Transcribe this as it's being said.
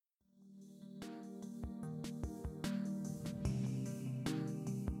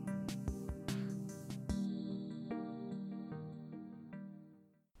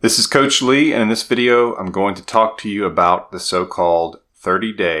This is Coach Lee, and in this video, I'm going to talk to you about the so-called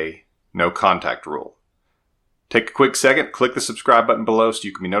 30-day no contact rule. Take a quick second, click the subscribe button below so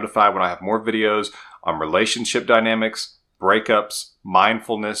you can be notified when I have more videos on relationship dynamics, breakups,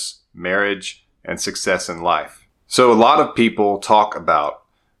 mindfulness, marriage, and success in life. So a lot of people talk about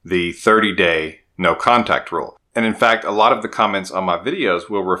the 30-day no contact rule. And in fact, a lot of the comments on my videos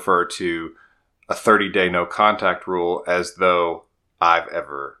will refer to a 30-day no contact rule as though I've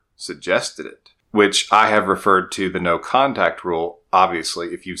ever suggested it, which I have referred to the no contact rule, obviously,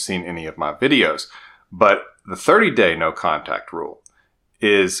 if you've seen any of my videos. But the 30-day no contact rule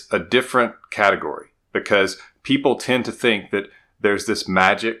is a different category because people tend to think that there's this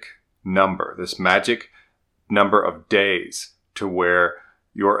magic number of days to where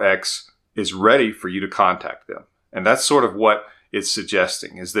your ex is ready for you to contact them. And that's sort of what it's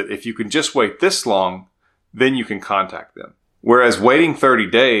suggesting, is that if you can just wait this long, then you can contact them. Whereas waiting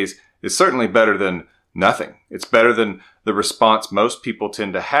 30 days is certainly better than nothing. It's better than the response most people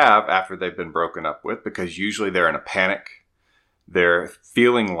tend to have after they've been broken up with, because usually they're in a panic. They're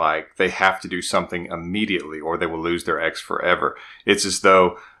feeling like they have to do something immediately or they will lose their ex forever. It's as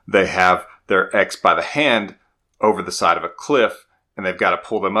though they have their ex by the hand over the side of a cliff and they've got to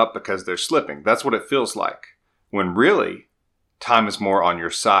pull them up because they're slipping. That's what it feels like, when really time is more on your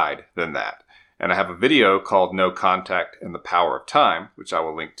side than that. And I have a video called No Contact and the Power of Time, which I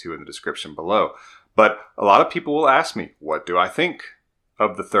will link to in the description below. But a lot of people will ask me, what do I think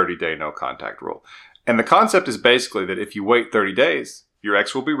of the 30-day no contact rule? And the concept is basically that if you wait 30 days, your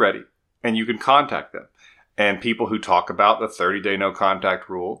ex will be ready and you can contact them. And people who talk about the 30-day no contact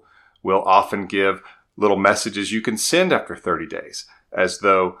rule will often give little messages you can send after 30 days, as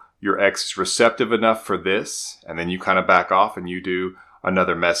though your ex is receptive enough for this, and then you kind of back off and you do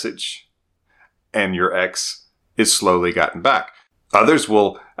another message, and your ex is slowly gotten back. Others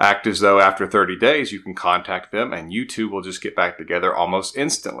will act as though after 30 days you can contact them and you two will just get back together almost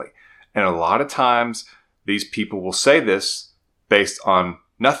instantly. And a lot of times these people will say this based on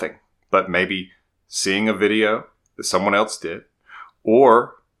nothing, but maybe seeing a video that someone else did,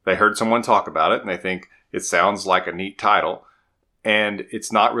 or they heard someone talk about it and they think it sounds like a neat title, and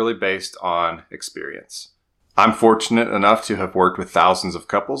it's not really based on experience. I'm fortunate enough to have worked with thousands of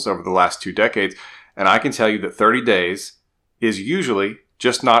couples over the last 2 decades, and I can tell you that 30 days is usually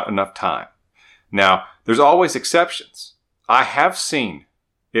just not enough time. Now, there's always exceptions. I have seen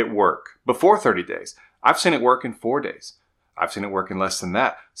it work before 30 days. I've seen it work in 4 days. I've seen it work in less than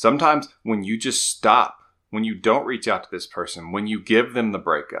that. Sometimes when you just stop, when you don't reach out to this person, when you give them the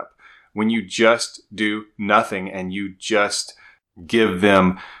breakup, when you just do nothing and you just give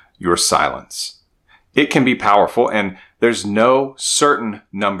them your silence, it can be powerful, and there's no certain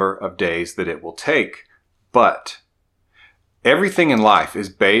number of days that it will take. But everything in life is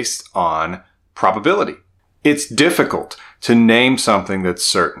based on probability. It's difficult to name something that's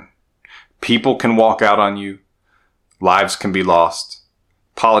certain. People can walk out on you. Lives can be lost.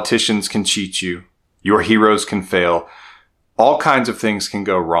 Politicians can cheat you. Your heroes can fail. All kinds of things can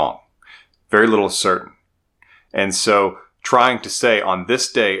go wrong. Very little is certain. And so trying to say on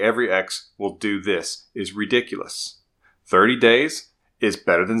this day every ex will do this is ridiculous. 30 days is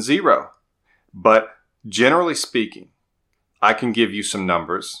better than 0. But generally speaking, I can give you some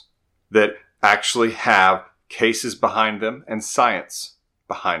numbers that actually have cases behind them and science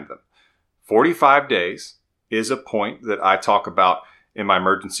behind them. 45 days is a point that I talk about in my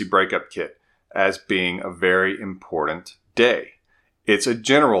emergency breakup kit as being a very important day. It's a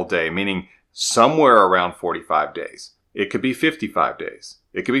general day, meaning somewhere around 45 days. It could be 55 days.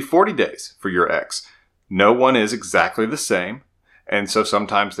 It could be 40 days for your ex. No one is exactly the same, and so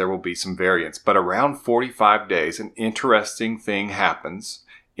sometimes there will be some variance. But around 45 days, an interesting thing happens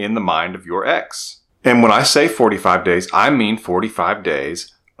in the mind of your ex. And when I say 45 days, I mean 45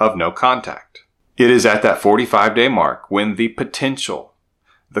 days of no contact. It is at that 45-day mark when the potential,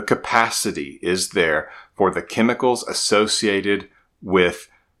 the capacity is there for the chemicals associated with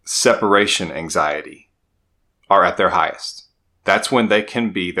separation anxiety are at their highest. That's when they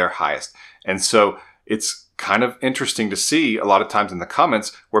can be their highest. And so it's kind of interesting to see a lot of times in the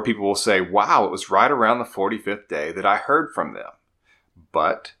comments where people will say, wow, it was right around the 45th day that I heard from them.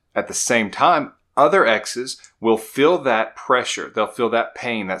 But at the same time, other exes will feel that pressure. They'll feel that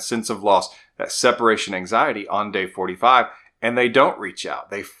pain, that sense of loss, that separation anxiety on day 45, and they don't reach out.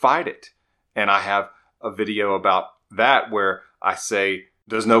 They fight it. And I have a video about that where I say,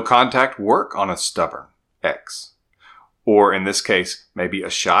 does no contact work on a stubborn ex? Or in this case, maybe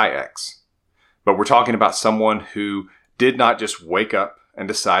a shy ex. But we're talking about someone who did not just wake up and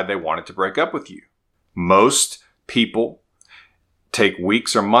decide they wanted to break up with you. Most people take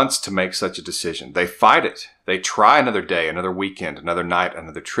weeks or months to make such a decision. They fight it. They try another day, another weekend, another night,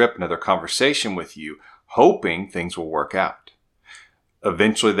 another trip, another conversation with you, hoping things will work out.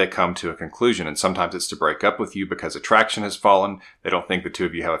 Eventually they come to a conclusion, and sometimes it's to break up with you because attraction has fallen. They don't think the two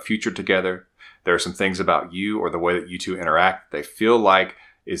of you have a future together. There are some things about you or the way that you two interact they feel like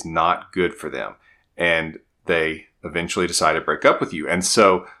is not good for them. And they eventually decide to break up with you. And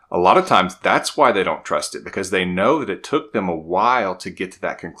so a lot of times that's why they don't trust it, because they know that it took them a while to get to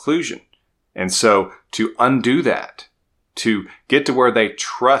that conclusion. And so to undo that, to get to where they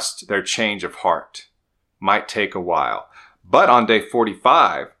trust their change of heart, might take a while. But on day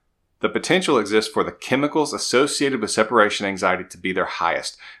 45, the potential exists for the chemicals associated with separation anxiety to be their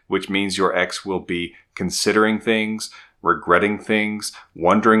highest, which means your ex will be considering things, regretting things,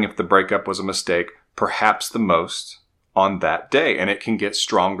 wondering if the breakup was a mistake, perhaps the most on that day. And it can get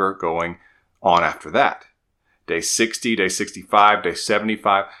stronger going on after that. Day 60, day 65, day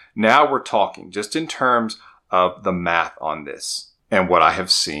 75. Now we're talking just in terms of the math on this and what I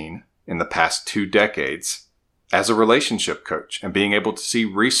have seen in the past 2 decades as a relationship coach and being able to see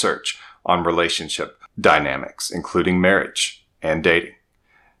research on relationship dynamics, including marriage and dating.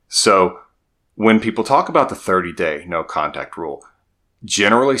 So when people talk about the 30-day no contact rule,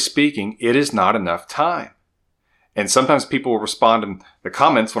 generally speaking, it is not enough time. And sometimes people will respond in the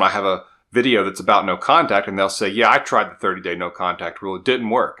comments when I have a video that's about no contact, and they'll say, yeah, I tried the 30-day no contact rule. It didn't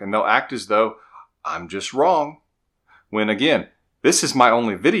work. And they'll act as though I'm just wrong. When again, this is my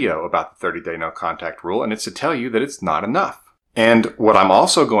only video about the 30-day no contact rule, and it's to tell you that it's not enough. And what I'm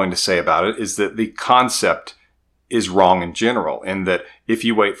also going to say about it is that the concept is wrong in general, in that if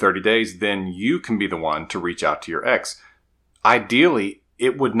you wait 30 days, then you can be the one to reach out to your ex. Ideally,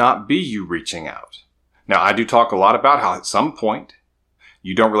 it would not be you reaching out. Now, I do talk a lot about how at some point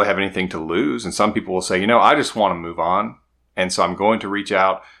you don't really have anything to lose. And some people will say, I just want to move on. And so I'm going to reach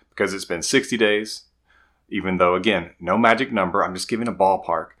out because it's been 60 days, even though, again, no magic number. I'm just giving a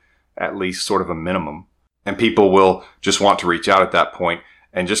ballpark, at least sort of a minimum. And people will just want to reach out at that point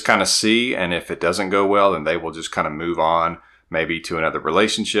and just kind of see. And if it doesn't go well, then they will just kind of move on, maybe to another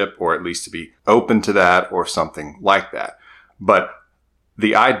relationship, or at least to be open to that or something like that. But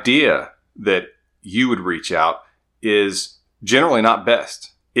the idea that you would reach out is generally not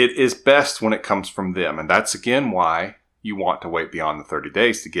best. It is best when it comes from them. And that's again why you want to wait beyond the 30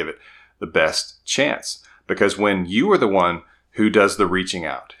 days to give it the best chance. Because when you are the one who does the reaching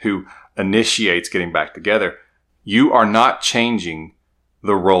out, who initiates getting back together, you are not changing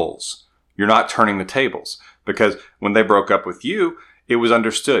the roles. You're not turning the tables. Because when they broke up with you, it was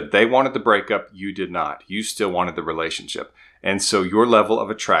understood. They wanted the breakup. You did not. You still wanted the relationship. And so your level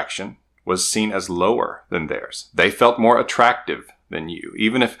of attraction was seen as lower than theirs. They felt more attractive than you,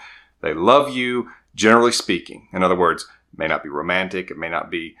 even if they love you, generally speaking. In other words, it may not be romantic. It may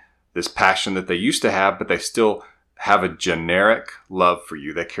not be this passion that they used to have, but they still have a generic love for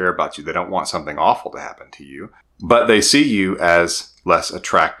you. They care about you. They don't want something awful to happen to you, but they see you as less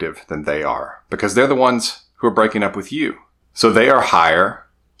attractive than they are because they're the ones who are breaking up with you. So they are higher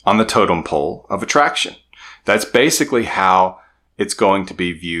on the totem pole of attraction. That's basically how it's going to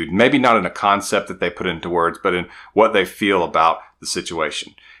be viewed. Maybe not in a concept that they put into words, but in what they feel about the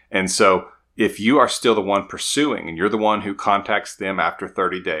situation. And so if you are still the one pursuing and you're the one who contacts them after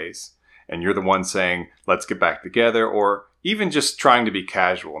 30 days and you're the one saying, let's get back together, or even just trying to be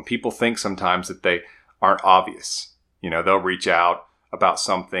casual. And people think sometimes that they aren't obvious. They'll reach out about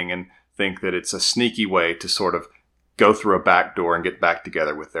something and think that it's a sneaky way to sort of go through a back door and get back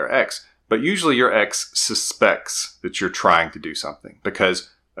together with their ex. But usually your ex suspects that you're trying to do something because,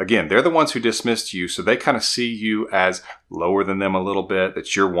 again, they're the ones who dismissed you. So they kind of see you as lower than them a little bit,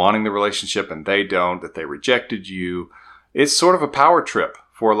 that you're wanting the relationship and they don't, that they rejected you. It's sort of a power trip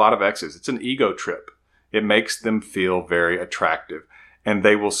for a lot of exes. It's an ego trip. It makes them feel very attractive and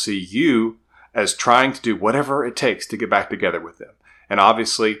they will see you as trying to do whatever it takes to get back together with them. And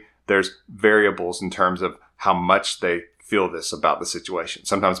obviously there's variables in terms of how much they feel this about the situation.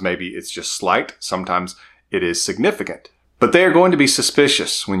 Sometimes maybe it's just slight. Sometimes it is significant. But they are going to be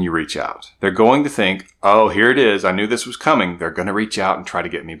suspicious when you reach out. They're going to think, oh, here it is. I knew this was coming. They're going to reach out and try to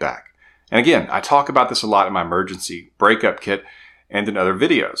get me back. And again, I talk about this a lot in my emergency breakup kit and in other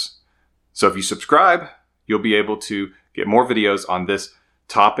videos. So if you subscribe, you'll be able to get more videos on this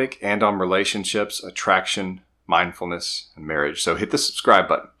topic and on relationships, attraction, mindfulness, and marriage. So hit the subscribe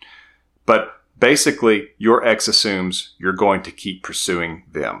button. But basically, your ex assumes you're going to keep pursuing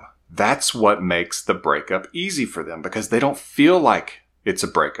them. That's what makes the breakup easy for them because they don't feel like it's a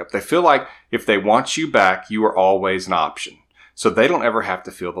breakup. They feel like if they want you back, you are always an option. So they don't ever have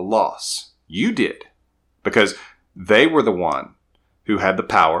to feel the loss. You did because they were the one who had the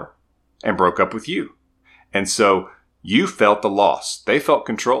power and broke up with you. And so you felt the loss. They felt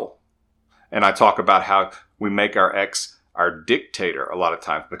control. And I talk about how we make our ex our dictator a lot of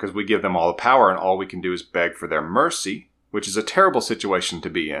times because we give them all the power and all we can do is beg for their mercy, which is a terrible situation to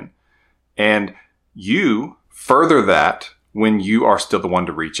be in. And you further that when you are still the one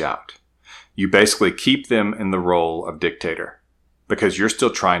to reach out. You basically keep them in the role of dictator because you're still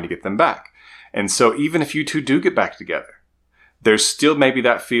trying to get them back. And so even if you two do get back together, there's still maybe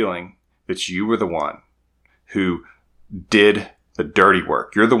that feeling that you were the one who did the dirty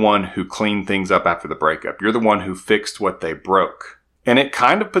work. You're the one who cleaned things up after the breakup. You're the one who fixed what they broke. And it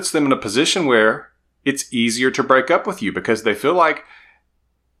kind of puts them in a position where it's easier to break up with you because they feel like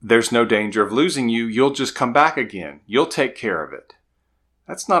there's no danger of losing you. You'll just come back again. You'll take care of it.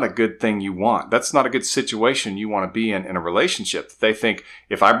 That's not a good thing you want. That's not a good situation you want to be in a relationship. They think,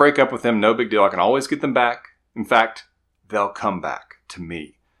 if I break up with them, no big deal. I can always get them back. In fact, they'll come back to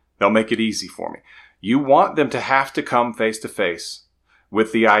me. They'll make it easy for me. You want them to have to come face to face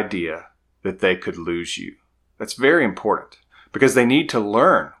with the idea that they could lose you. That's very important because they need to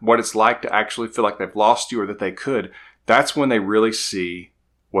learn what it's like to actually feel like they've lost you or that they could. That's when they really see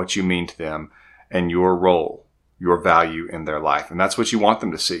what you mean to them and your role, your value in their life. And that's what you want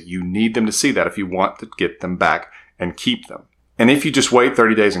them to see. You need them to see that if you want to get them back and keep them. And if you just wait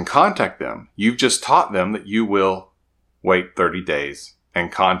 30 days and contact them, you've just taught them that you will wait 30 days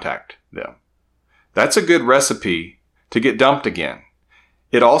and contact them. That's a good recipe to get dumped again.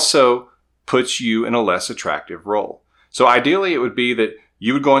 It also puts you in a less attractive role. So ideally, it would be that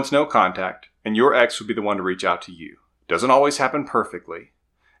you would go into no contact and your ex would be the one to reach out to you. Doesn't always happen perfectly.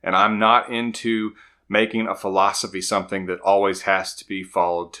 And I'm not into making a philosophy something that always has to be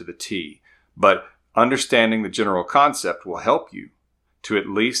followed to the T. But understanding the general concept will help you to at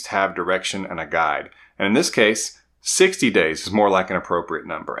least have direction and a guide. And in this case, 60 days is more like an appropriate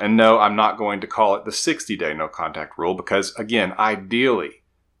number. And no, I'm not going to call it the 60-day no contact rule because, again, ideally,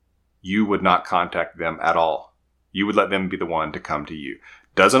 you would not contact them at all. You would let them be the one to come to you.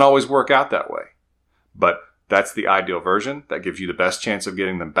 Doesn't always work out that way, but that's the ideal version. That gives you the best chance of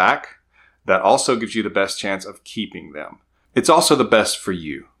getting them back. That also gives you the best chance of keeping them. It's also the best for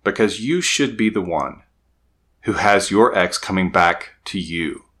you because you should be the one who has your ex coming back to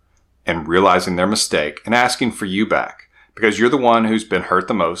you and realizing their mistake and asking for you back because you're the one who's been hurt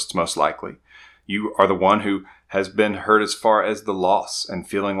the most likely. You are the one who has been hurt as far as the loss and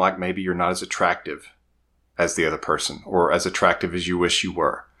feeling like maybe you're not as attractive as the other person or as attractive as you wish you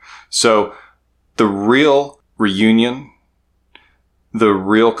were. So the real reunion, the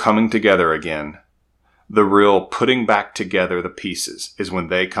real coming together again, the real putting back together the pieces is when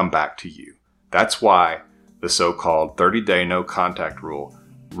they come back to you. That's why the so-called 30-day no contact rule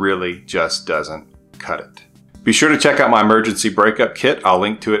really just doesn't cut it. Be sure to check out my emergency breakup kit. I'll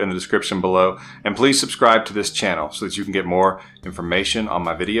link to it in the description below. And please subscribe to this channel so that you can get more information on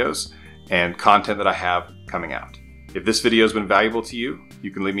my videos and content that I have coming out. If this video has been valuable to you,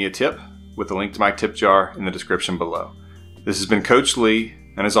 you can leave me a tip with a link to my tip jar in the description below. This has been Coach Lee,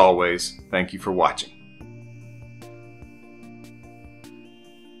 and as always, thank you for watching.